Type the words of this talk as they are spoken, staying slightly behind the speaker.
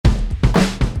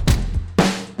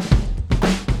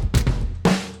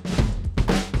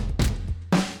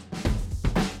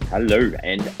Hello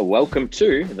and welcome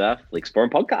to the Flix Forum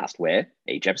podcast, where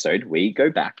each episode we go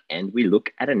back and we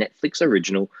look at a Netflix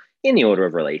original in the order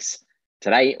of release.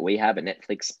 Today we have a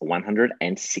Netflix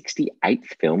 168th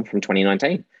film from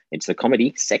 2019. It's the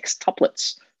comedy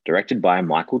Sextuplets, directed by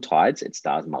Michael Tides. It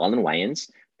stars Marlon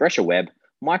Wayans, Brescia Webb,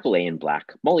 Michael Ian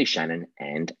Black, Molly Shannon,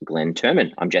 and Glenn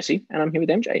Turman. I'm Jesse, and I'm here with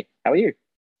MJ. How are you?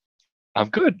 I'm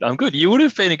good. You would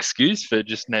have been excused for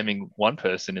just naming one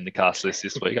person in the cast list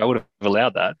this week. I would have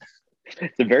allowed that.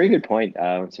 It's a very good point.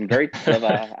 Some very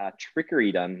clever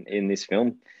trickery done in this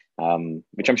film,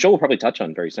 which I'm sure we'll probably touch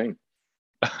on very soon.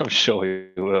 I'm sure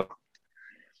we will.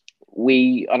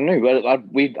 I don't know. I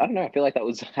don't know. I feel like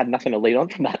had nothing to lead on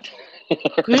from that.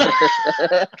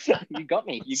 You got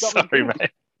me. Sorry,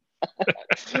 mate.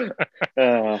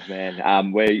 Oh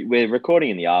man. We're recording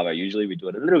in the Arvo. Usually we do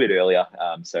it a little bit earlier.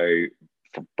 So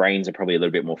brains are probably a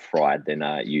little bit more fried than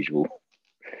usual.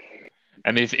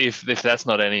 And if that's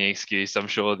not any excuse, I'm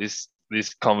sure this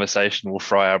conversation will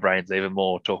fry our brains even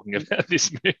more talking about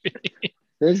this movie.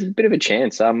 There's a bit of a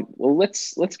chance. Well,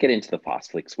 let's get into the fast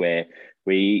flicks where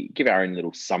we give our own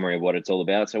little summary of what it's all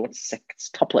about. So, what's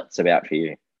Sextuplets about for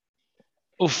you?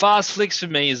 Well, fast flicks for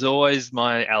me is always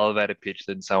my elevator pitch.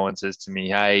 Then someone says to me,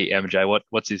 "Hey, MJ,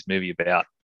 what's this movie about?"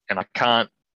 And I can't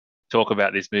talk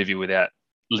about this movie without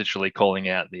literally calling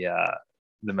out the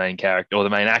main character or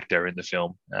the main actor in the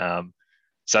film.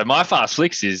 So my fast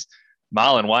flicks is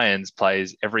Marlon Wayans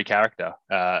plays every character.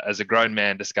 As a grown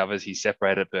man discovers he's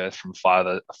separated at birth from five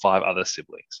other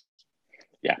siblings.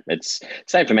 Yeah, it's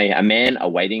same for me. A man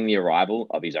awaiting the arrival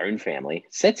of his own family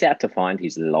sets out to find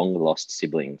his long lost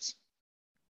siblings.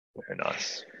 Very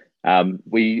nice.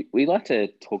 We like to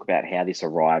talk about how this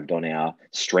arrived on our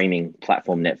streaming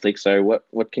platform Netflix. So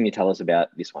what can you tell us about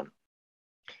this one?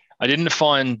 I didn't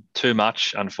find too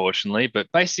much, unfortunately,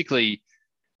 but basically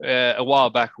a while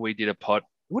back we did it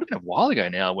would have been a while ago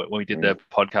now when we did the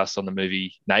podcast on the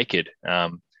movie Naked,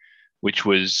 which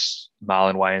was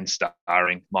Marlon Wayans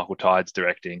starring, Michael Tides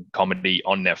directing, comedy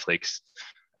on Netflix.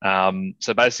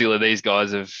 So basically these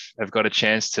guys have got a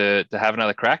chance to have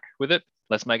another crack with it.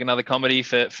 Let's make another comedy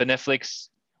for Netflix.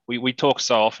 We talk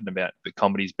so often about the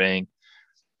comedies being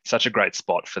such a great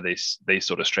spot for these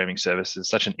sort of streaming services,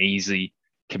 such an easy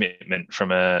commitment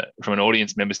from an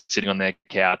audience member sitting on their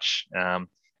couch. And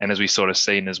as we sort of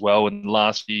seen as well in the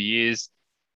last few years,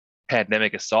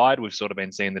 pandemic aside, we've sort of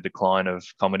been seeing the decline of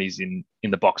comedies in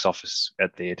the box office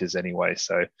at theatres anyway.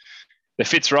 So it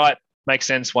fits right, makes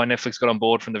sense why Netflix got on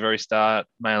board from the very start.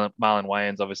 Marlon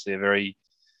Wayans, obviously a very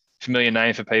familiar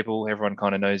name for people. Everyone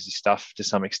kind of knows his stuff to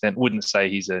some extent. Wouldn't say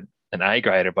he's an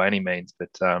A-grader by any means, but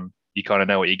you kind of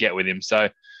know what you get with him. So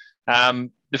the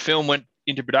film went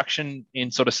into production in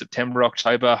sort of September,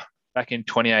 October back in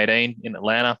 2018 in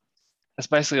Atlanta. That's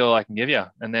basically all I can give you.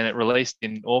 And then it released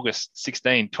in August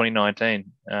 16,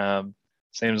 2019.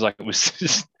 Seems like it was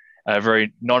just a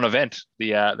very non-event,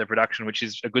 the production, which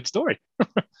is a good story.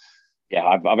 Yeah,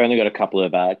 I've only got a couple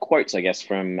of quotes, I guess,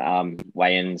 from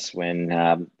Wayans when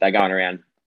they're going around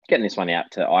getting this one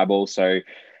out to eyeball. So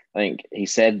I think he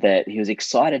said that he was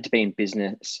excited to be in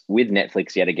business with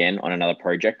Netflix yet again on another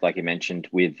project, like you mentioned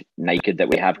with Naked that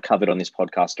we have covered on this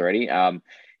podcast already.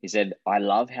 He said, "I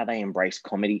love how they embrace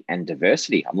comedy and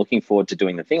diversity. I'm looking forward to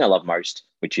doing the thing I love most,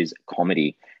 which is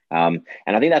comedy." And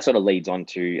I think that sort of leads on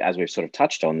to, as we've sort of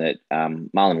touched on, that Marlon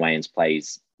Wayans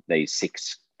plays these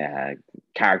six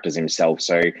characters himself.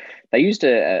 So they used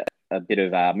a bit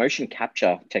of motion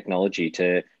capture technology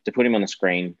to put him on the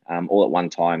screen all at one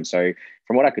time. So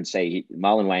from what I could see,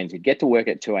 Marlon Wayans would get to work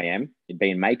at 2 a.m. He'd be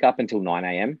in makeup until 9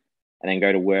 a.m. and then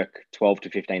go to work 12 to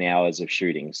 15 hours of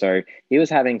shooting. So he was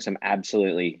having some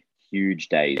absolutely huge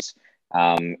days,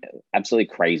 absolutely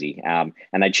crazy. And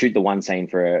they'd shoot the one scene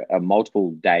for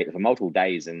multiple days.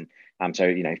 And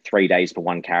so, 3 days for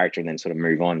one character and then sort of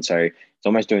move on. So it's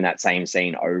almost doing that same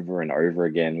scene over and over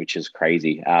again, which is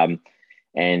crazy.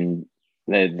 And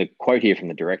the quote here from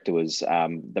the director was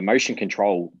the motion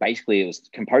control, basically it was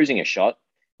composing a shot.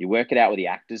 You work it out with the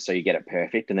actors so you get it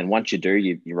perfect. And then once you do,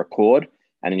 you record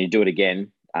and then you do it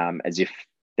again as if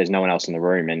there's no one else in the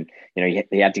room. And,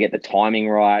 he had to get the timing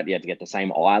right. You had to get the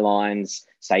same eye lines,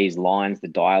 say his lines, the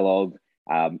dialogue.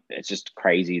 It's just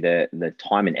crazy the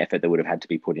time and effort that would have had to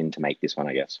be put in to make this one,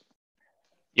 I guess.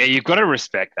 Yeah, you've got to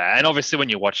respect that. And obviously when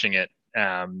you're watching it,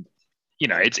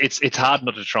 it's hard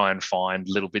not to try and find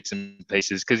little bits and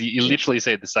pieces because you literally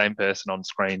see the same person on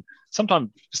screen sometimes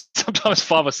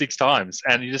 5 or 6 times.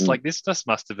 And you're just like, this just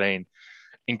must have been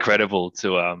incredible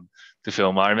to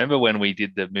film. I remember when we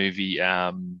did the movie,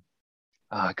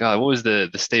 what was the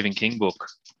Stephen King book?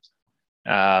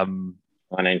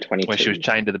 where she was 1922.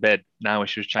 chained to the bed. No, where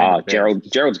she was chained to the bed.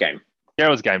 Gerald's Game.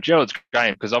 Gerald's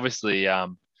game, because obviously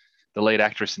the lead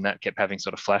actress in that kept having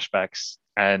sort of flashbacks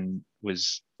and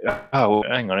was, oh,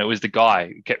 hang on, it was the guy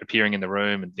who kept appearing in the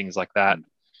room and things like that.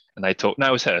 And they talked, no,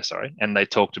 it was her, sorry. And they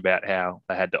talked about how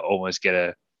they had to almost get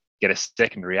a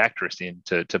secondary actress in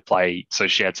to play, so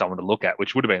she had someone to look at,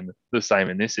 which would have been the same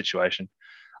in this situation.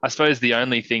 I suppose the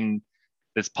only thing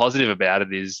that's positive about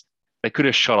it is they could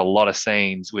have shot a lot of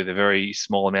scenes with a very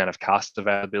small amount of cast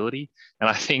availability. And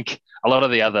I think a lot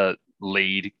of the other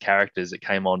lead characters that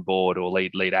came on board, or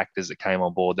lead actors that came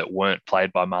on board that weren't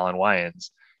played by Marlon Wayans,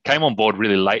 came on board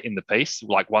really late in the piece.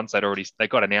 Like once they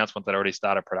got announced once they'd already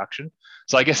started production.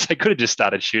 So I guess they could have just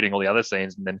started shooting all the other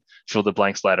scenes and then filled the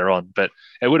blanks later on. But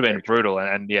it would have been brutal.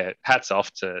 And yeah, hats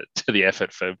off to the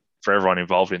effort for everyone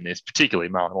involved in this, particularly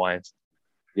Marlon Wayans.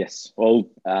 Yes. Well,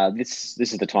 this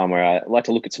is the time where I like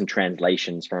to look at some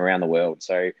translations from around the world.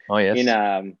 So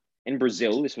in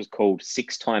Brazil, this was called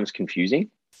 6 Times Confusing.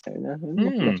 So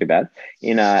not too bad.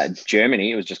 In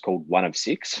Germany, it was just called One of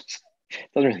Six.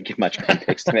 Doesn't really give much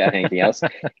context about anything else.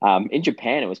 In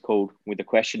Japan, it was called, with a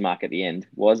question mark at the end,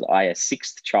 was I a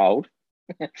 6th child?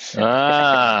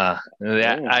 The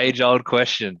age-old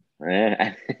question.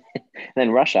 And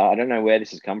then Russia, I don't know where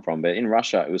this has come from, but in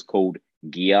Russia, it was called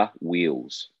Gear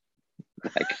Wheels.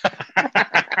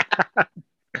 Are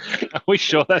we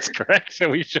sure that's correct? Are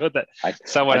we sure that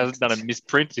someone hasn't done a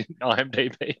misprint in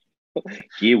IMDb?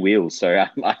 Gear Wheels. So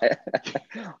I'm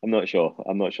not sure.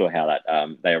 I'm not sure how that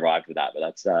they arrived with that,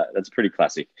 but that's pretty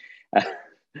classic.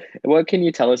 What can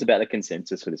you tell us about the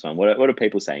consensus for this one? What are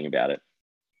people saying about it?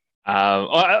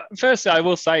 First, I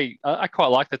will say I quite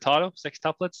like the title,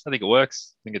 Sextuplets. I think it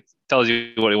works. I think it tells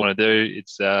you what you want to do.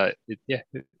 It's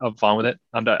I'm fine with it.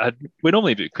 We're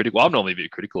normally a bit critical. Well, I'm normally a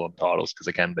bit critical on titles because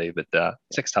I can be, but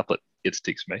Sextuplet, it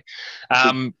sticks for me.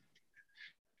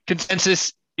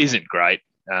 Consensus isn't great.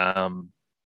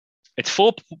 It's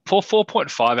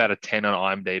 4.5 out of 10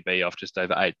 on IMDb off just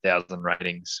over 8,000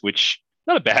 ratings, which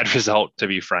not a bad result, to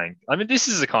be frank. I mean, this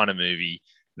is the kind of movie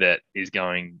that is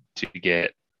going to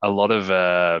get a lot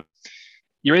of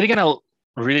you're either going to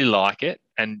really like it,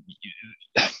 and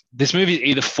this movie is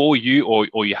either for you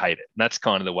or you hate it. And that's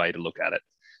kind of the way to look at it.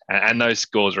 And those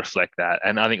scores reflect that.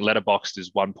 And I think Letterboxd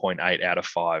is 1.8 out of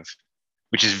 5,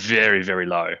 which is very, very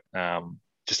low.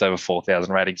 Just over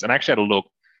 4,000 ratings. And I actually had a look.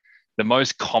 The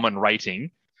most common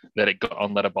rating that it got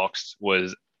on Letterboxd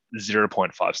was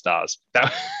 0.5 stars.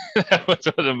 That was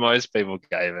what the most people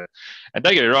gave it. And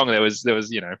don't get me wrong, there was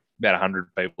about 100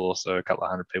 people or so, a couple of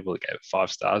hundred people that gave it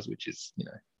 5 stars, which is,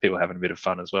 people having a bit of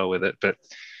fun as well with it. But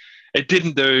it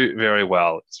didn't do very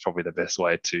well. It's probably the best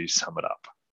way to sum it up.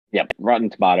 Yep. Rotten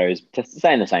Tomatoes, just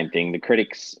saying the same thing. The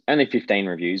critics, only 15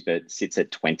 reviews, but sits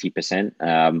at 20%.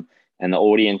 And the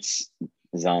audience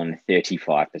is on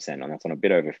 35%, and that's on a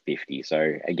bit over 50.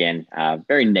 So again,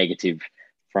 very negative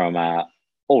from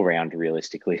all around,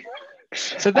 realistically.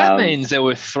 So that means there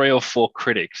were 3 or 4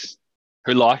 critics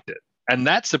who liked it, and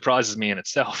that surprises me in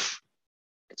itself.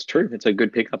 It's true. It's a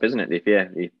good pickup, isn't it?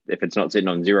 If it's not sitting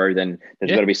on 0, then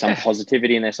there's got to be some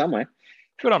positivity in there somewhere.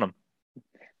 Good on them.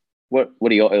 What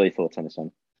are your early thoughts on this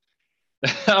one?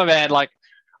 Oh man,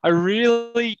 I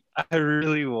really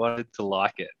wanted to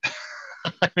like it.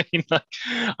 I mean,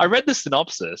 I read the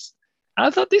synopsis and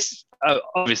I thought this,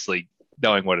 obviously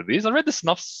knowing what it is, I read the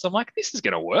synopsis. I'm like, this is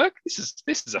going to work. This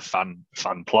is a fun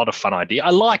plot, a fun idea. I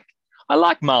like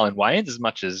Marlon Wayans as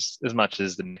much as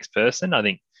the next person. I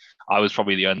think I was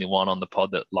probably the only one on the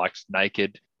pod that liked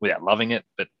Naked without loving it,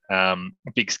 but a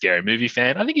big scary movie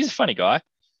fan. I think he's a funny guy.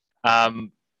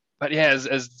 But yeah,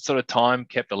 as sort of time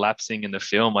kept elapsing in the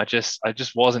film, I just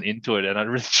wasn't into it, and I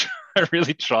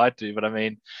really tried to. But I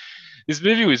mean, this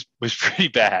movie was pretty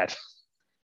bad.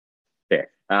 Yeah.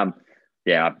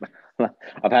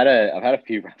 I've had a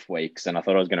few rough weeks, and I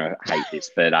thought I was going to hate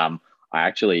this, but I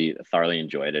actually thoroughly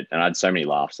enjoyed it, and I had so many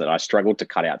laughs that I struggled to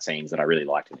cut out scenes that I really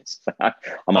liked in this. I'm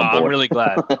on board. I'm really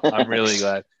glad. I'm really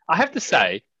glad. I have to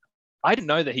say, I didn't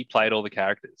know that he played all the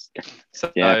characters.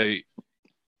 So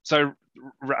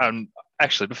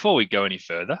actually, before we go any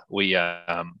further, we're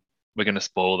going to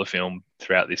spoil the film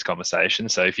throughout this conversation.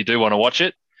 So if you do want to watch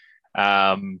it,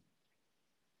 this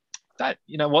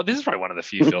is probably one of the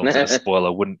few films that a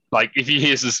spoiler wouldn't, if you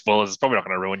hear some spoilers, it's probably not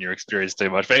going to ruin your experience too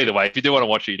much. But either way, if you do want to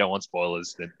watch it, you don't want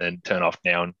spoilers, then turn off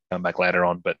now and come back later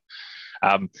on. But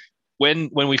when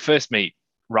we first meet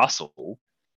Russell,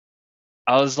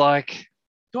 I was like,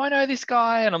 do I know this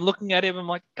guy? And I'm looking at him. I'm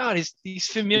like, God, he's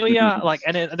familiar.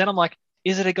 And then I'm like,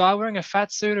 is it a guy wearing a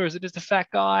fat suit or is it just a fat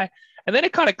guy? And then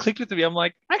it kind of clicked with me. I'm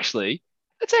like, actually,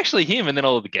 it's actually him. And then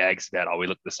all of the gags about, oh, we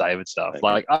look the same and stuff.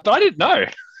 Like, but I didn't know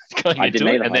going I into didn't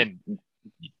it, either. and then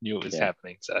knew it was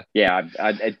happening. So yeah,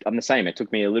 I'm the same. It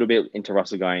took me a little bit into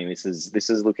Russell going, this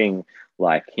is looking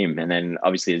like him, and then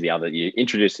obviously as the other, you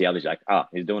introduce the others, you're like, oh,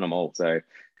 he's doing them all. So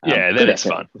yeah, then it's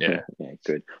fun. Yeah, yeah,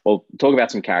 good. Well, talk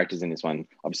about some characters in this one.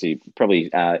 Obviously,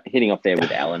 probably hitting off there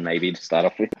with Alan, maybe to start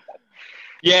off with.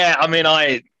 yeah. I mean,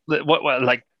 what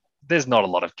like, there's not a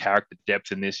lot of character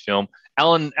depth in this film.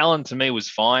 Alan to me was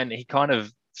fine. He kind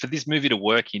of, for this movie to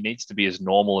work, he needs to be as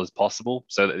normal as possible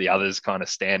so that the others kind of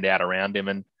stand out around him.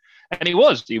 And he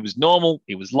was normal.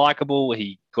 He was likable.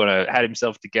 He kind of had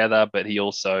himself together, but he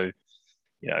also,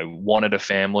 wanted a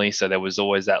family. So there was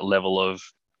always that level of,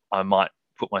 I might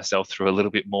put myself through a little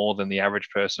bit more than the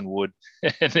average person would,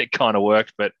 and it kind of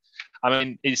worked. But I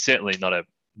mean, he's certainly not a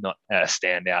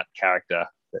standout character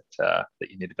that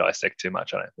you need to dissect too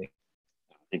much, I don't think.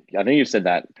 I think you've said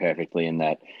that perfectly. In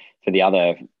that, for the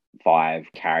other 5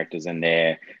 characters and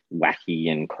their wacky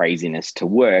and craziness to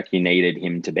work, you needed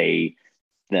him to be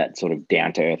that sort of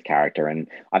down to earth character. And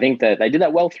I think that they did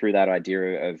that well through that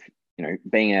idea of,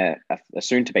 being a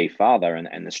soon to be father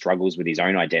and the struggles with his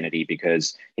own identity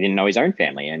because he didn't know his own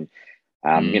family. And,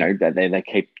 they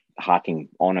keep harking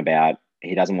on about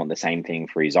he doesn't want the same thing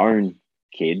for his own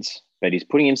kids, but he's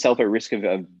putting himself at risk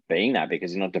of being that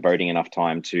because he's not devoting enough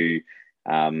time to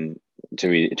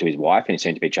his wife and his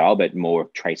soon to be child, but more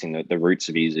tracing the roots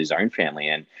of his own family.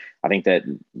 And I think that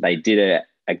they did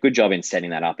a good job in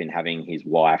setting that up, in having his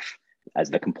wife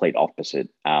as the complete opposite,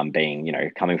 being,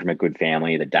 coming from a good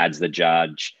family. The dad's the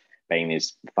judge, being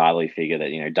this fatherly figure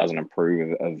that, doesn't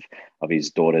approve of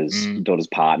his daughter's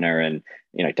partner, and,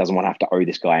 doesn't want to have to owe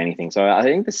this guy anything. So I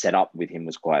think the setup with him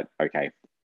was quite okay.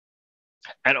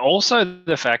 And also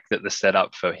the fact that the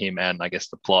setup for him and I guess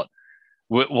the plot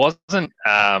wasn't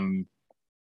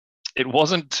it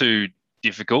wasn't too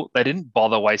difficult. They didn't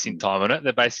bother wasting time on it.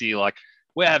 They're basically like,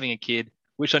 we're having a kid,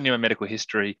 wish I knew my medical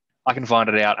history, I can find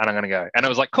it out, and I'm going to go. And I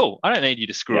was like, cool, I don't need you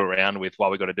to screw around with why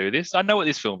we got to do this. I know what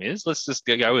this film is. Let's just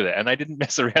go with it. And they didn't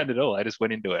mess around at all. They just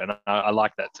went into it. And I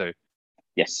like that too.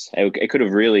 Yes, it could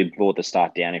have really brought the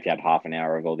start down if you had half an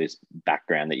hour of all this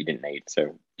background that you didn't need.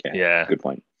 So, yeah. Good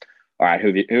point. All right, who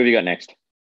have you got next?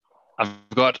 I've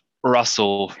got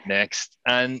Russell next.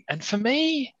 And for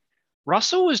me,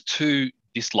 Russell was too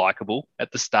dislikable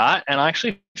at the start. And I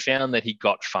actually found that he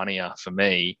got funnier for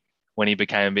me when he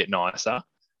became a bit nicer.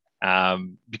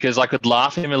 Because I could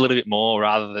laugh at him a little bit more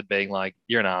rather than being like,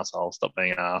 you're an asshole, stop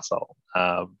being an asshole.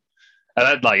 And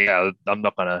I'm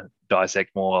not going to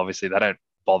dissect more. Obviously, they don't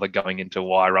bother going into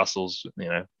why Russell's,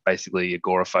 basically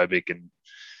agoraphobic and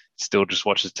still just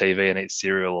watches TV and eats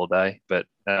cereal all day. But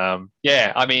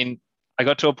I mean, I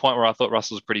got to a point where I thought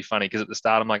Russell was pretty funny because at the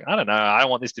start I'm like, I don't know, I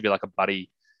don't want this to be like a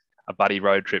buddy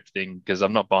road trip thing because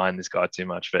I'm not buying this guy too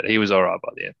much. But he was all right by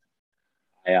the end.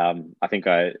 I think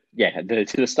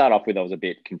to start off with, I was a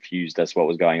bit confused as to what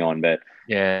was going on, but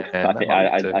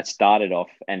I started off,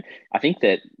 and I think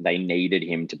that they needed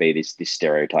him to be this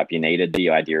stereotype. You needed the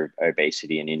idea of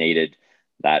obesity, and you needed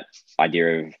that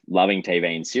idea of loving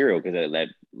TV and cereal because that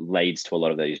leads to a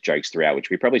lot of these jokes throughout,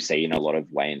 which we probably see in a lot of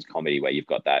Wayans comedy where you've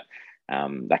got that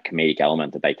comedic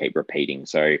element that they keep repeating.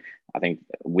 So I think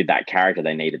with that character,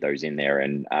 they needed those in there,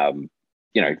 and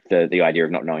the idea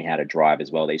of not knowing how to drive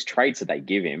as well. These traits that they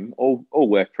give him all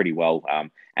work pretty well.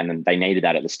 And then they needed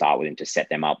that at the start with him to set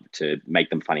them up to make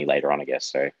them funny later on, I guess.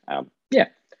 So, yeah.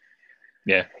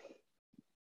 Yeah.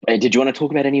 Did you want to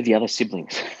talk about any of the other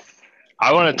siblings?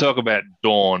 I want to talk about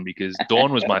Dawn because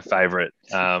Dawn was my favorite.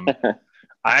 I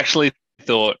actually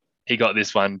thought he got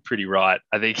this one pretty right.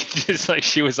 I think just like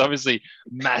she was obviously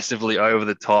massively over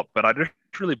the top, but I just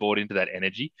really bought into that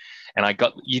energy. And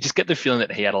you just get the feeling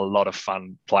that he had a lot of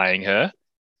fun playing her.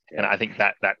 And I think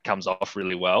that comes off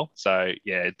really well. So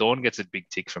yeah, Dawn gets a big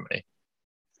tick for me.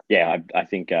 Yeah, I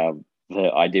think the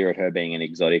idea of her being an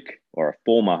exotic or a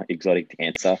former exotic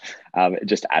dancer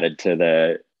just added to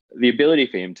the ability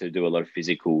for him to do a lot of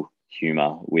physical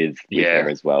humor with her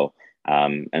as well.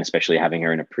 And especially having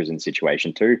her in a prison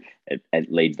situation too, it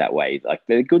leads that way. Like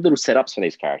they're good little setups for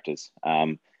these characters.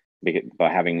 By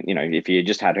having, if you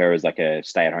just had her as like a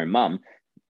stay-at-home mum,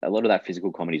 a lot of that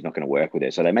physical comedy is not going to work with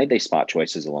her. So they made these smart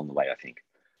choices along the way, I think.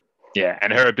 Yeah,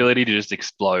 and her ability to just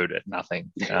explode at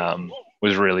nothing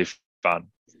was really fun.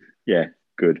 Yeah,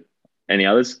 good. Any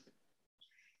others?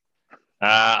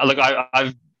 Look,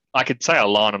 I could say a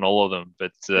line on all of them,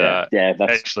 but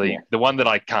actually the one that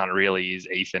I can't really is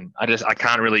Ethan. I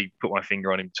can't really put my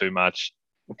finger on him too much.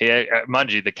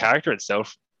 Mind you, the character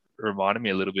itself reminded me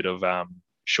a little bit of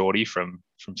Shorty from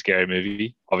from Scary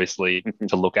Movie, obviously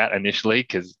to look at initially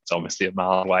because it's obviously a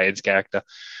Marlon Wayans character.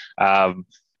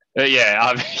 Yeah,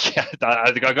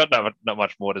 I think I got not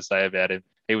much more to say about him.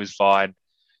 He was fine.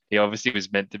 He obviously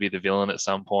was meant to be the villain at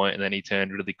some point, and then he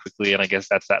turned really quickly. And I guess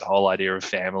that's that whole idea of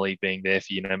family being there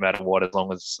for you no matter what, as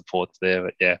long as the support's there.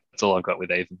 But yeah, that's all I've got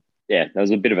with Ethan. Yeah, that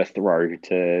was a bit of a throw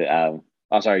to.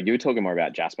 Sorry, you were talking more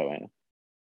about Jasper, weren't you?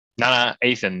 No,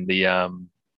 Ethan,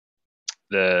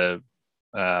 the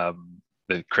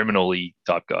criminal-y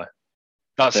type guy.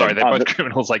 Oh, sorry, they're both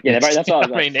criminals. Like, yeah, that's what I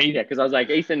was. Ethan, yeah, because I was like,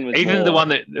 Ethan was Ethan, the one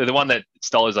that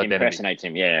stole his identity, impersonates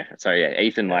him. Yeah, so yeah,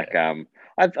 Ethan. Yeah.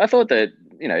 Like, I thought that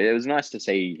it was nice to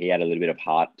see he had a little bit of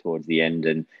heart towards the end,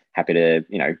 and happy to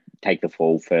take the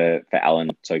fall for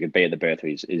Alan, so he could be at the birth of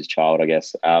his child, I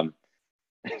guess.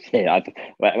 Yeah,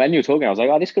 when you were talking, I was like,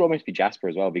 oh, this could almost be Jasper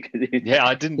as well, because yeah,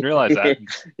 I didn't realize that.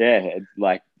 Yeah,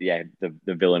 like the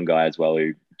villain guy as well,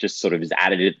 who just sort of is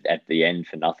added it at the end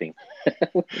for nothing.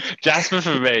 Jasper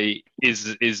for me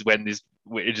is when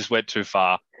it just went too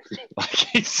far. Like,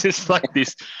 he's just like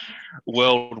this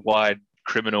worldwide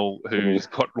criminal who's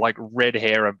got like red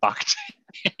hair and buck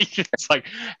teeth. It's like,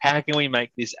 how can we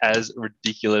make this as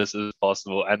ridiculous as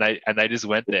possible? And they just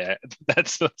went there.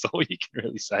 That's all you can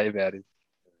really say about it.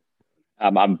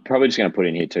 I'm probably just going to put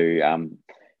in here too.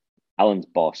 Alan's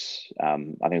boss, I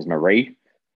think it was Marie.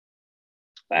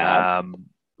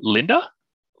 Linda.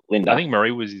 I think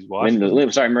Marie was his wife.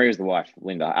 Sorry, Marie was the wife.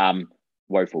 Linda.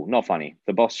 Woeful, not funny.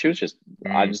 The boss, she was just.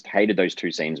 I just hated those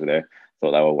two scenes with her.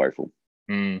 Thought they were woeful.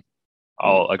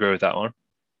 I'll agree with that one.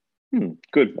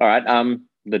 Good. All right.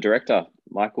 The director,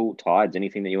 Michael Tides.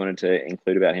 Anything that you wanted to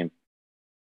include about him?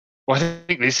 Well, I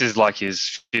think this is like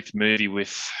his fifth movie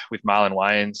with Marlon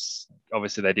Wayans.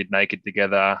 Obviously, they did Naked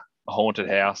together, A Haunted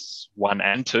House 1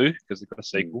 and 2, because they've got a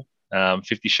sequel.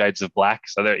 50 Shades of Black.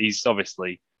 So he's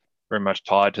obviously very much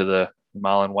tied to the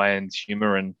Marlon Wayans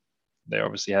humor, and they're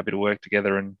obviously happy to work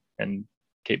together and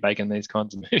keep making these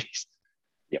kinds of movies.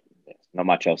 Yep. Not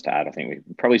much else to add. I think we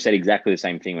probably said exactly the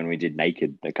same thing when we did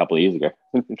Naked a couple of years ago.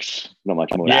 Not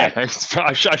much more to add.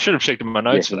 I should have checked in my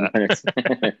notes for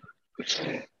that.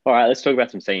 All right, let's talk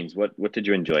about some scenes. What did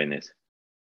you enjoy in this?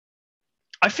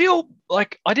 I feel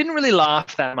like I didn't really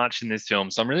laugh that much in this film,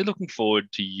 so I'm really looking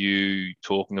forward to you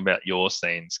talking about your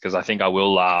scenes, because I think I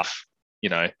will laugh,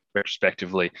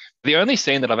 retrospectively. The only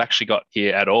scene that I've actually got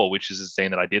here at all, which is a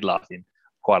scene that I did laugh in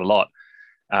quite a lot,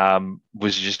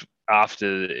 was just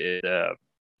after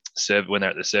when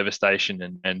they're at the service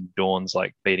station and Dawn's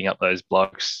like beating up those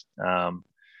blokes,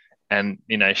 and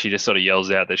she just sort of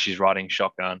yells out that she's riding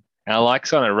shotgun. And I like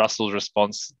kind of Russell's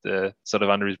response, sort of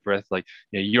under his breath, like,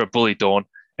 "You're a bully, Dawn."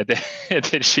 And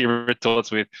then she retorts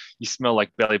with, "You smell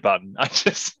like belly button."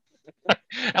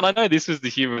 And I know this was the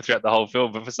humor throughout the whole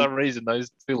film, but for some reason, those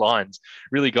two lines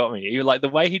really got me. Even like the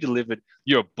way he delivered,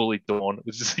 "You're a bully, Dawn,"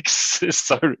 was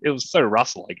just like it was so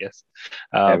Russell, I guess.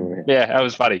 Yeah, that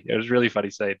was funny. It was a really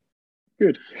funny scene.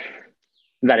 Good.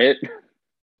 Is that it?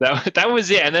 That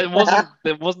was it, and it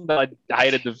wasn't that I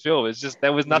hated the film. It's just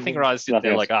there was nothing where I was sitting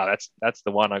there like, that's the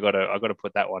one. I gotta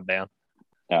put that one down.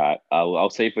 All right,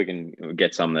 I'll see if we can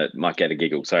get some that might get a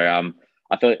giggle. So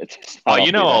I thought.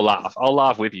 I'll laugh. I'll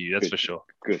laugh with you. That's good, for sure.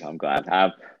 Good. I'm glad.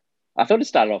 I thought it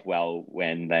started off well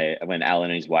when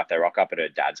Alan and his wife, they rock up at her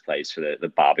dad's place for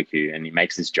the barbecue, and he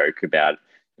makes this joke about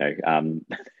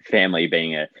family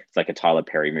being it's like a Tyler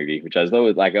Perry movie, which I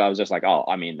was just like, oh,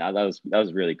 I mean, that was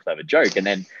a really clever joke. And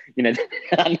then it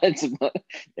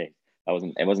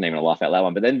wasn't even a laugh out loud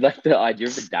one, but then like the idea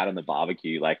of the dad on the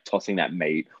barbecue, like tossing that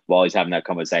meat while he's having that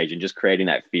conversation, just creating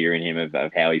that fear in him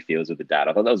of how he feels with the dad.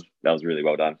 I thought that was really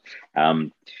well done.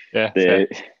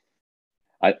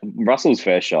 Russell's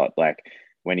first shot, like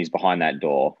when he's behind that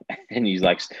door and he's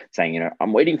like saying,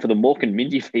 "I'm waiting for the Mork and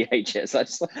Mindy VHS." I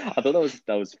thought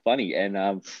that was funny, and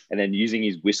then using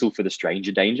his whistle for the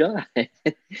stranger danger, and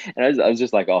I was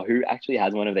just like, oh, who actually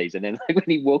has one of these? And then like when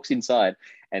he walks inside,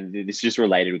 and this just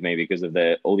related with me because of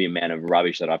all the amount of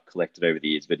rubbish that I've collected over the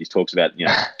years. But he talks about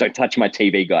don't touch my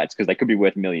TV guides because they could be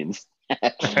worth millions.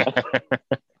 I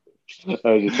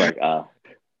was just like,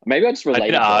 maybe I just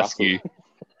related. I did ask you.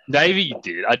 Maybe you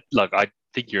did. I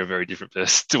think you're a very different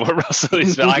person to what Russell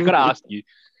is, but I got to ask you,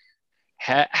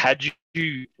 had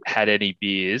you had any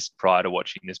beers prior to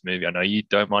watching this movie? I know you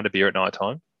don't mind a beer at night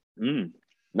time. No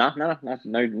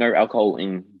alcohol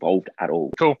involved at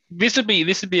all. Cool. This would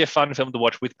be a fun film to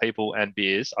watch with people and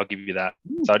beers. I'll give you that.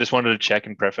 So I just wanted to check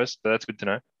and preface, but that's good to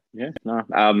know. Yeah.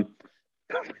 No.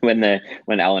 When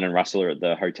Alan and Russell are at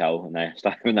the hotel and they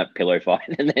start having that pillow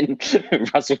fight, and then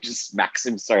Russell just smacks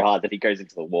him so hard that he goes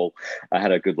into the wall. I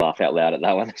had a good laugh out loud at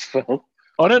that one as well.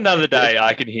 On another day,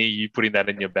 I can hear you putting that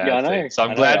in your Yeah, I bad know. thing. So I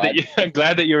know. I'm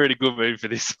glad that you're in a good mood for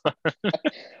this one.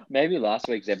 Maybe last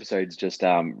week's episode's just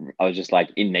I was just like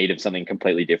in need of something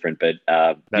completely different. But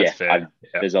That's fair.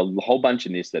 Yeah. there's a whole bunch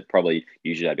in this that probably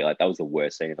usually I'd be like, that was the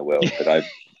worst scene in the world. But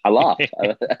I laughed. I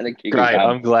had a giggle. Great.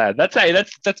 I'm glad.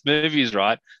 That's movies,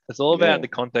 right? It's all about Yeah. the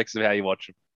context of how you watch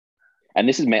them. And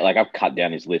this is me, like I've cut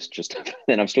down his list just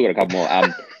then I've still got a couple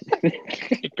more.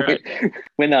 Great.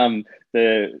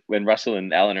 When Russell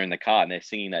and Alan are in the car and they're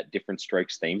singing that Different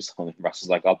Strokes theme song, and Russell's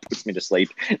like, "Oh, puts me to sleep,"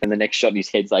 and the next shot, his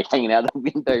head's like hanging out the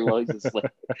window while he's asleep.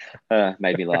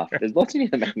 Made me laugh. There's lots of you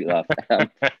that made me laugh.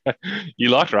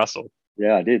 You liked Russell.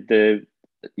 Yeah, I did.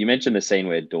 You mentioned the scene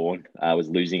where Dawn was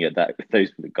losing it, that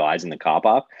those guys in the car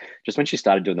park. Just when she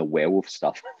started doing the werewolf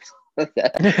stuff. I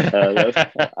don't know.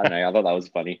 I thought that was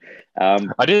funny.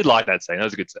 I did like that scene. That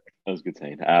was a good scene. That was a good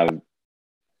scene.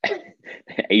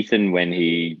 Ethan, when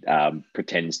he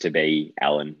pretends to be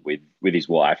Alan with his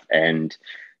wife, and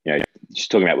she's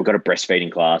talking about, we've got a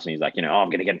breastfeeding class, and he's like, I'm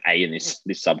going to get an A in this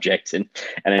subject, and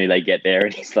then they get there,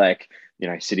 and he's like,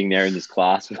 sitting there in this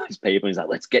class with these people, and he's like,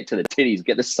 let's get to the titties,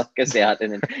 get the suckers out,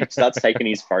 and then he starts taking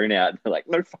his phone out, and they're like,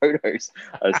 no photos.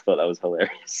 I just thought that was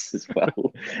hilarious as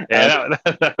well. Yeah,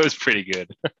 that was pretty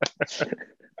good.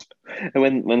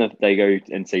 And when they go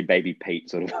and see baby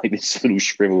Pete, sort of like this little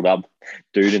shriveled up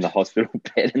dude in the hospital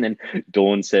bed, and then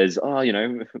Dawn says, "Oh,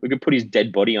 we could put his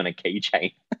dead body on a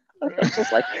keychain." It's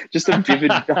just like a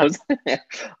vivid. I was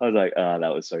like, "Oh,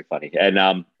 that was so funny."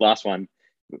 And last one,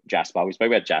 Jasper. We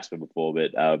spoke about Jasper before,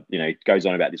 but goes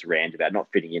on about this rant about not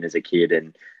fitting in as a kid,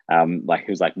 and like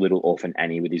he was like little orphan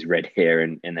Annie with his red hair,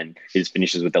 and then he just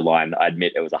finishes with the line, "I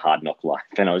admit it was a hard knock life,"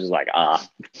 and I was just like,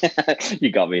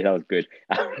 you got me. That was good.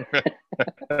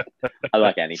 I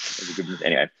like Annie. It was a good.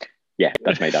 Anyway, yeah,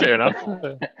 that's me done. Fair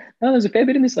enough. There's a fair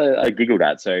bit in this I giggled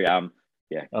at. So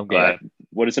yeah, I'm glad.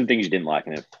 What are some things you didn't like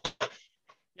in it?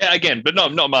 Yeah, again, but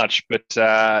not much. But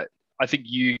I think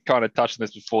you kind of touched on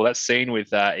this before. That scene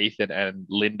with Ethan and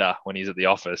Linda when he's at the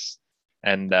office,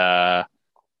 and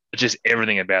just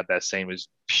everything about that scene was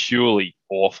purely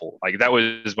awful. Like that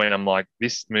was when I'm like,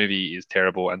 this movie is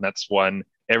terrible. And that's when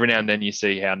every now and then you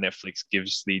see how Netflix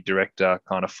gives the director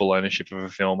kind of full ownership of a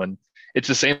film, and it's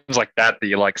the scenes like that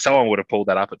you're like, someone would have pulled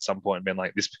that up at some point and been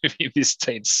like, this movie, this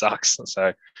scene sucks.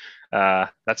 So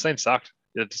that scene sucked.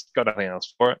 It just got nothing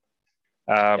else for it.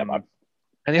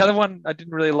 And the other one I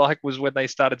didn't really like was when they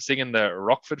started singing the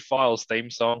Rockford Files theme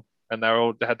song, and they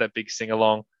all had that big sing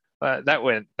along. That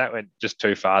went just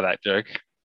too far, that joke.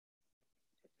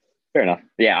 Fair enough.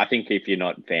 Yeah, I think if you're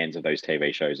not fans of those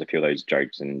TV shows, I feel those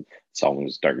jokes and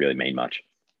songs don't really mean much.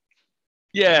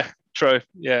 Yeah, true.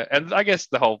 Yeah, and I guess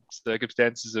the whole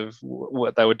circumstances of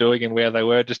what they were doing and where they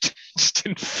were just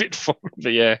didn't fit for me.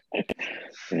 But yeah.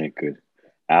 Yeah, good.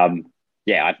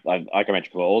 Yeah, I can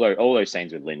mention before, all those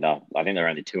scenes with Linda, I think there were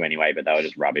only two anyway, but they were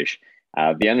just rubbish.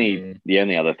 The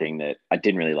only other thing that I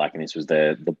didn't really like in this was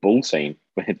the bull scene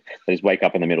where they just wake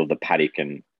up in the middle of the paddock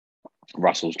and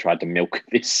Russell's tried to milk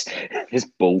this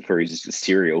bull for his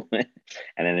cereal, and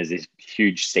then there's this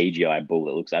huge CGI bull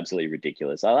that looks absolutely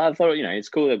ridiculous. I thought, it's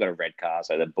cool they've got a red car,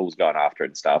 so the bull's going after it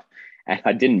and stuff. And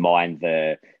I didn't mind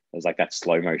there was like that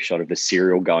slow-mo shot of the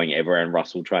cereal going everywhere and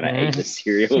Russell trying to eat the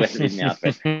cereal and everything else.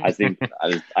 But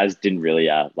I just didn't really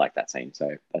like that scene.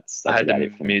 So that's I had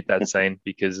to mute that scene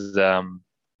because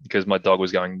my dog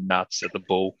was going nuts at the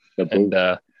bull. And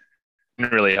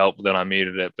didn't really help that I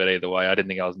muted it. But either way, I didn't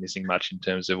think I was missing much in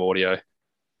terms of audio.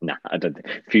 No, I don't.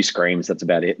 A few screams. That's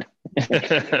about it.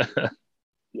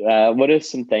 What are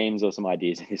some themes or some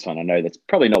ideas in this one? I know that's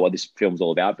probably not what this film's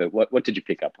all about, but what did you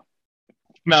pick up?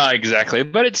 No, exactly.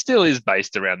 But it still is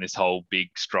based around this whole big,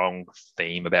 strong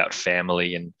theme about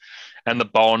family and the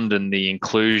bond and the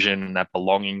inclusion and that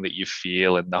belonging that you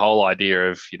feel, and the whole idea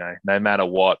of, no matter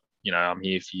what, I'm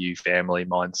here for you, family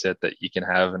mindset that you can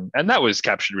have. And that was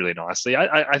captured really nicely.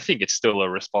 I think it's still a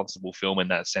responsible film in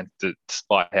that sense,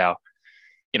 despite how,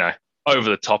 over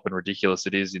the top and ridiculous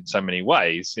it is in so many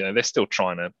ways. They're still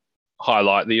trying to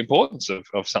highlight the importance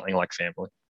of something like family.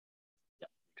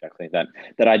 Exactly.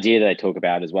 That idea that they talk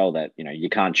about as well, that, you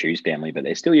can't choose family, but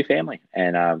they're still your family.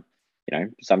 And,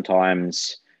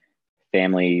 sometimes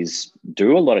families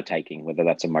do a lot of taking, whether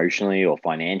that's emotionally or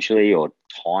financially or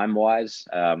time-wise.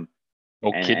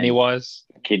 Or kidney-wise.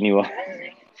 Kidney-wise.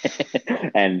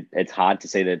 And it's hard to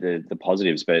see the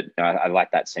positives, but I like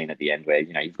that scene at the end where,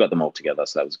 you've got them all together.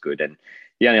 So that was good. And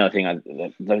the only other thing,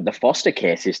 the foster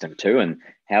care system too, and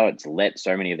how it's let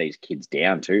so many of these kids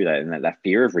down too, that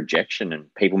fear of rejection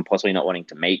and people possibly not wanting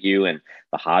to meet you, and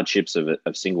the hardships of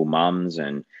single mums,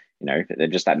 and they're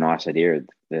just that nice idea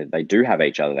that they do have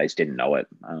each other. They just didn't know it.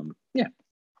 Yeah,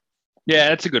 Yeah,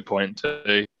 that's a good point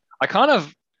too. I kind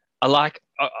of, I like,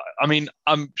 I mean,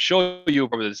 I'm sure you were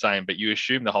probably the same, but you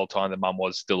assumed the whole time the mum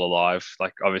was still alive.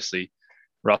 Like, obviously,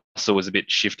 Russell was a bit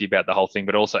shifty about the whole thing,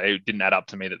 but also it didn't add up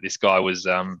to me that this guy was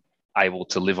able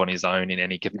to live on his own in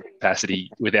any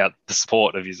capacity without the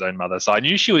support of his own mother. So I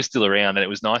knew she was still around, and it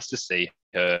was nice to see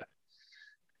her,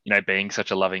 being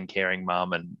such a loving, caring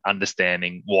mum and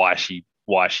understanding why she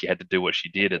had to do what she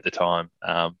did at the time.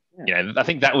 I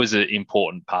think that was an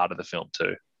important part of the film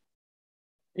too.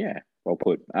 Yeah, well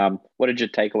put. What did you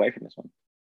take away from this one?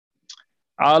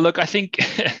 Look, I think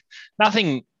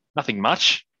nothing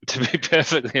much, to be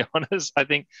perfectly honest.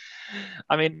 I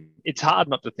mean, it's hard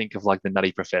not to think of like the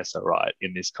Nutty Professor, right,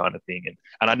 in this kind of thing.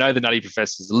 And I know the Nutty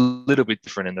Professor is a little bit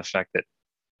different in the fact that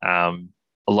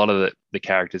a lot of the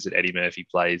characters that Eddie Murphy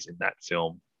plays in that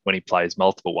film, when he plays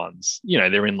multiple ones,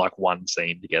 they're in like one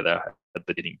scene together at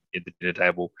the dinner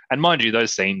table. And mind you,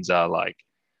 those scenes are like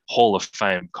Hall of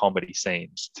Fame comedy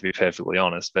scenes, to be perfectly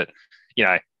honest. But,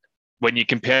 when you're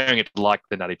comparing it to like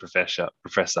the Nutty Professor,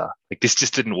 like this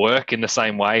just didn't work in the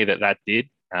same way that did.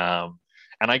 And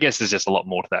I guess there's just a lot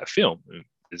more to that film.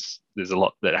 There's a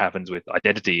lot that happens with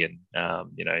identity and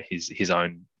his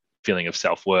own feeling of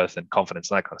self-worth and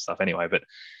confidence and that kind of stuff. Anyway, but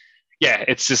yeah,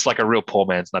 it's just like a real poor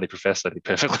man's Nutty Professor, to be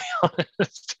perfectly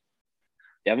honest.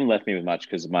 You haven't left me with much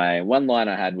because my one line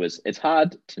I had was, "It's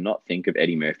hard to not think of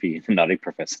Eddie Murphy in The Nutty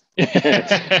Professor."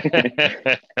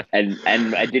 and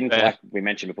I didn't, like we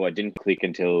mentioned before, it didn't click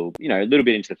until a little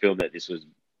bit into the film that this was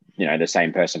the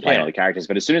same person playing all the characters.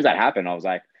 But as soon as that happened, I was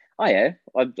like, oh yeah.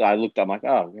 I looked, I'm like,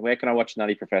 oh, where can I watch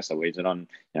Nutty Professor? Is it on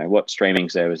what streaming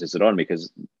service is it on?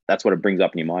 Because that's what it brings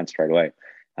up in your mind straight away.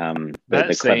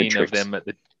 That scene of them at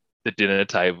the dinner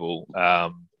table.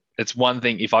 It's one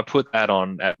thing if I put that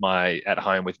on at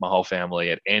home with my whole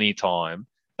family at any time,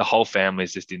 the whole family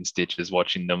is just in stitches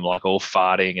watching them, like all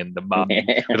farting, and the mum,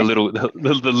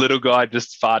 the little guy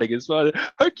just farting as well.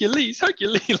 Hercules, like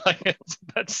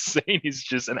that scene is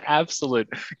just an absolute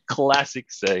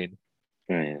classic scene.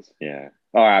 Yes, yeah.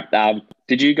 All right.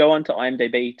 Did you go on to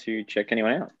IMDb to check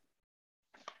anyone out?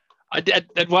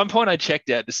 At one point, I checked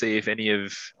out to see if any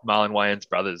of Marlon Wayans'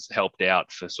 brothers helped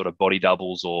out for sort of body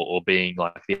doubles or being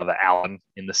like the other Alan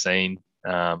in the scene,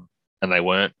 and they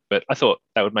weren't. But I thought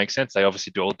that would make sense. They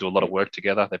obviously do a lot of work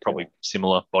together. They're probably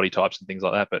similar body types and things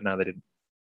like that, but no, they didn't.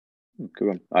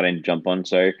 Cool. I didn't jump on.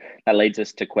 So that leads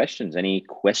us to questions. Any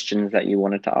questions that you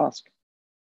wanted to ask?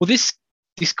 Well, this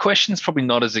question's probably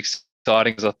not as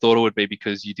exciting as I thought it would be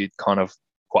because you did kind of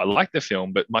quite like the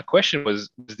film. But my question was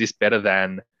this better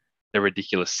than The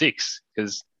Ridiculous Six?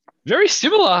 Because very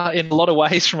similar in a lot of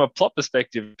ways from a plot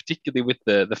perspective, particularly with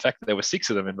the fact that there were six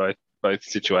of them in both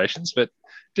situations, but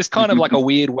just kind of like a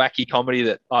weird, wacky comedy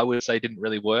that I would say didn't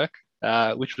really work.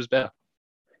 Which was better?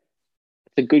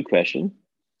 It's a good question.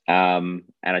 And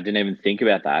I didn't even think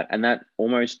about that. And that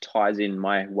almost ties in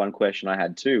my one question I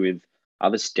had too with, are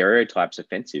the stereotypes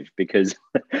offensive? Because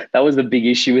that was the big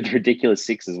issue with Ridiculous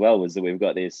Six as well, was that we've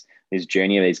got this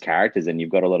journey of these characters and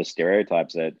you've got a lot of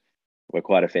stereotypes that were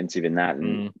quite offensive in that.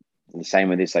 And the same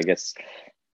with this, I guess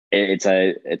it's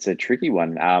a tricky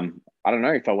one. I don't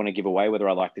know if I want to give away whether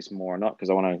I like this more or not,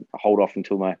 because I want to hold off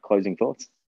until my closing thoughts.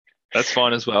 That's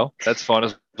fine as well.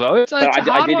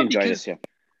 I did enjoy this, yeah.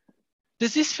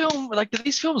 Does these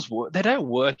films work? They don't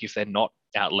work if they're not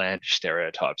outlandish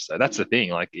stereotypes. So that's the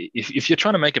thing. Like if you're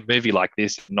trying to make a movie like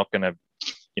this, you're not going to,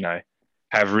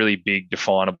 have really big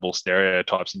definable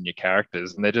stereotypes in your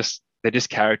characters, and they're just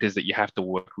characters that you have to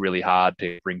work really hard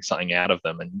to bring something out of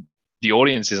them. And the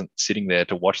audience isn't sitting there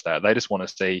to watch that. They just want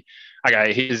to see,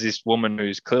 okay, here's this woman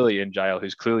who's clearly in jail,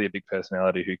 who's clearly a big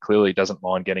personality, who clearly doesn't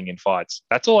mind getting in fights.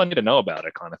 That's all I need to know about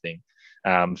her, kind of thing,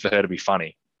 for her to be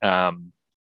funny.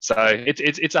 So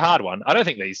it's a hard one. I don't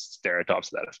think these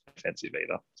stereotypes are that offensive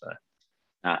either. So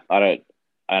but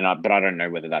I don't know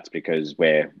whether that's because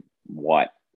we're white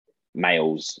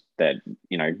males that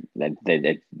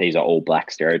these are all black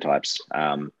stereotypes.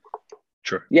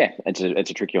 True. Yeah, it's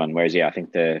a tricky one. Whereas, yeah, I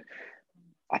think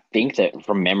that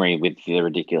from memory with The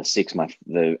Ridiculous Six,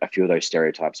 a few of those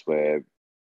stereotypes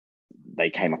they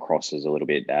came across as a little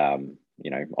bit on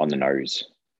the nose.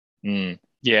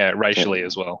 Yeah, racially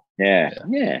as well.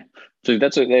 Yeah. So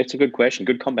that's a good question.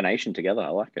 Good combination together. I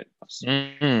like it.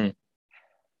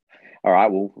 All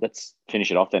right, well, let's finish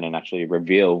it off then and actually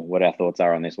reveal what our thoughts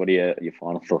are on this. What are your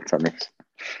final thoughts on this?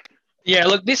 Yeah,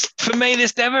 look, for me,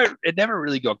 it never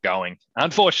really got going,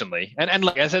 unfortunately. And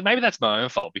like I said, maybe that's my own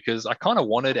fault because I kind of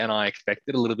wanted and I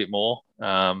expected a little bit more.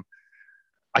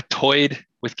 I toyed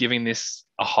with giving this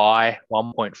a high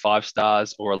 1.5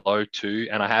 stars or a low 2,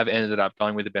 and I have ended up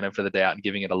going with the benefit of the doubt and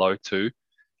giving it a low 2.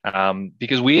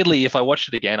 Because weirdly, if I watch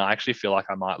it again, I actually feel like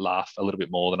I might laugh a little bit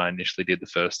more than I initially did the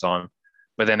first time.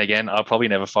 But then again, I'll probably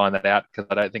never find that out because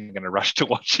I don't think I'm going to rush to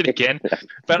watch it again.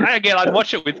 But again, I'd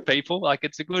watch it with people. Like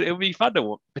it would be fun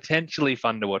to potentially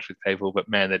fun to watch with people. But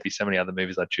man, there'd be so many other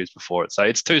movies I'd choose before it. So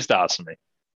it's 2 stars for me.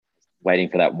 Waiting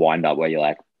for that wind up where you're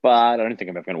like, but I don't think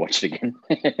I'm ever going to watch it again.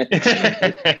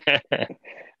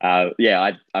 I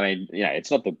mean,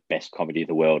 it's not the best comedy of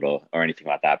the world or anything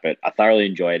like that, but I thoroughly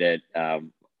enjoyed it.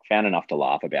 Found enough to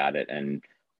laugh about it, and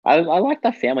I like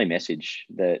that family message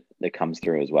that comes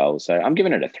through as well. So I'm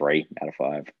giving it a 3 out of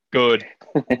 5. Good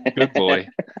boy.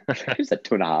 Just a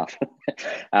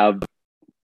 2.5.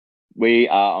 We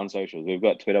are on socials. We've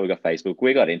got Twitter, we've got Facebook,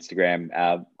 we've got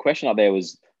Instagram. Question up there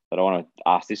was that I want to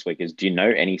ask this week is, do you know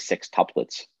any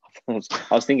sextuplets? I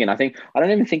was thinking, I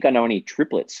don't even think I know any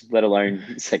triplets, let alone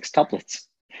sextuplets.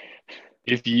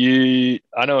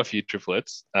 I know a few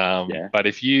triplets, but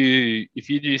if you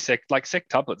do sextuplets,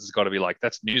 it's got to be like,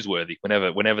 that's newsworthy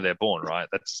whenever they're born, right?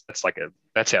 That's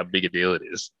how big a deal it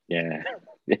is. Yeah,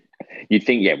 you'd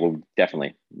think, yeah, well,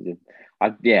 definitely.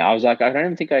 I was like, I don't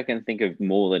even think I can think of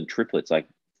more than triplets, like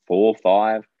 4,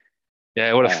 5.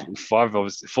 Yeah, what if 5?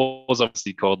 Obviously, 4 is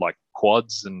obviously called like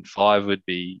quads, and 5 would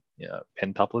be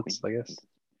pentuplets, I guess.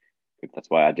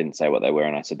 That's why I didn't say what they were,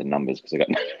 and I said the numbers because I got.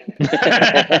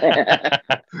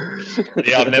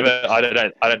 Yeah,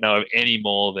 I don't know of any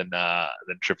more than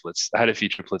triplets. I had a few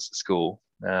triplets at school.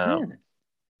 I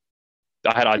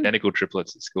had identical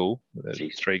triplets at school.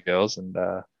 There's 3 girls, and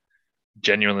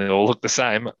genuinely all looked the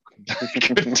same. I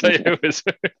couldn't tell you who it was.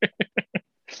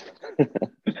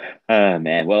 Oh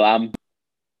man, well,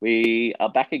 we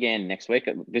are back again next week.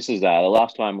 This is the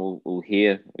last time we'll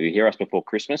hear us before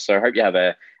Christmas. So I hope you have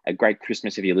a great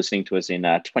Christmas if you're listening to us in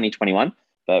 2021.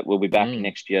 But we'll be back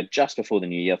next year, just before the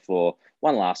new year, for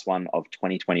one last one of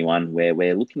 2021, where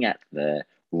we're looking at the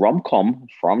rom-com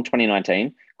from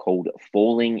 2019 called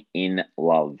Falling in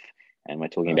Love. And we're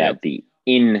talking about the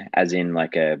inn as in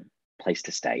like a place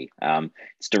to stay.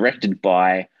 It's directed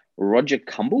by Roger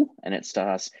Cumble, and it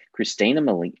stars Christina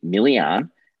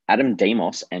Milian, Adam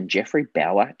Demos, and Jeffrey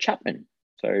Bauer Chapman.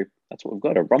 So that's what we've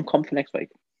got, a rom-com for next week.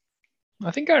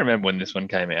 I think I remember when this one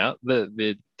came out.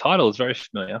 The title is very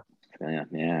familiar.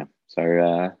 Yeah.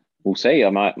 So we'll see. I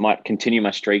might continue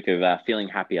my streak of feeling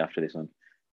happy after this one.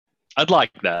 I'd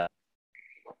like that.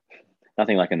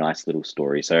 Nothing like a nice little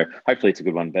story. So hopefully it's a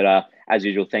good one. But as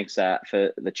usual, thanks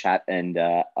for the chat. And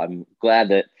I'm glad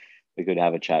that we could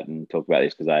have a chat and talk about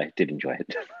this because I did enjoy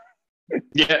it.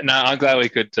 Yeah, no, I'm glad we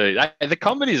could too. The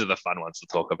comedies are the fun ones to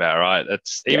talk about, right?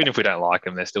 Even if we don't like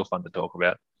them, they're still fun to talk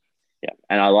about. Yeah,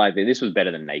 and I like it. This was better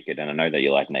than Naked, and I know that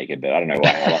you like Naked, but I don't know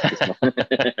why I like this one.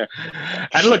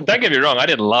 And look, don't get me wrong, I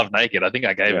didn't love Naked. I think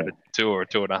I gave it a 2 or a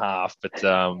 2.5, but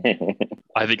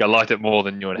I think I liked it more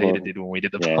than you and Heater did when we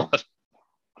did the pod.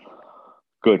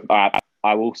 Good. All right,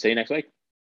 I will see you next week.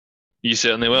 You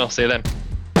certainly will. See you then.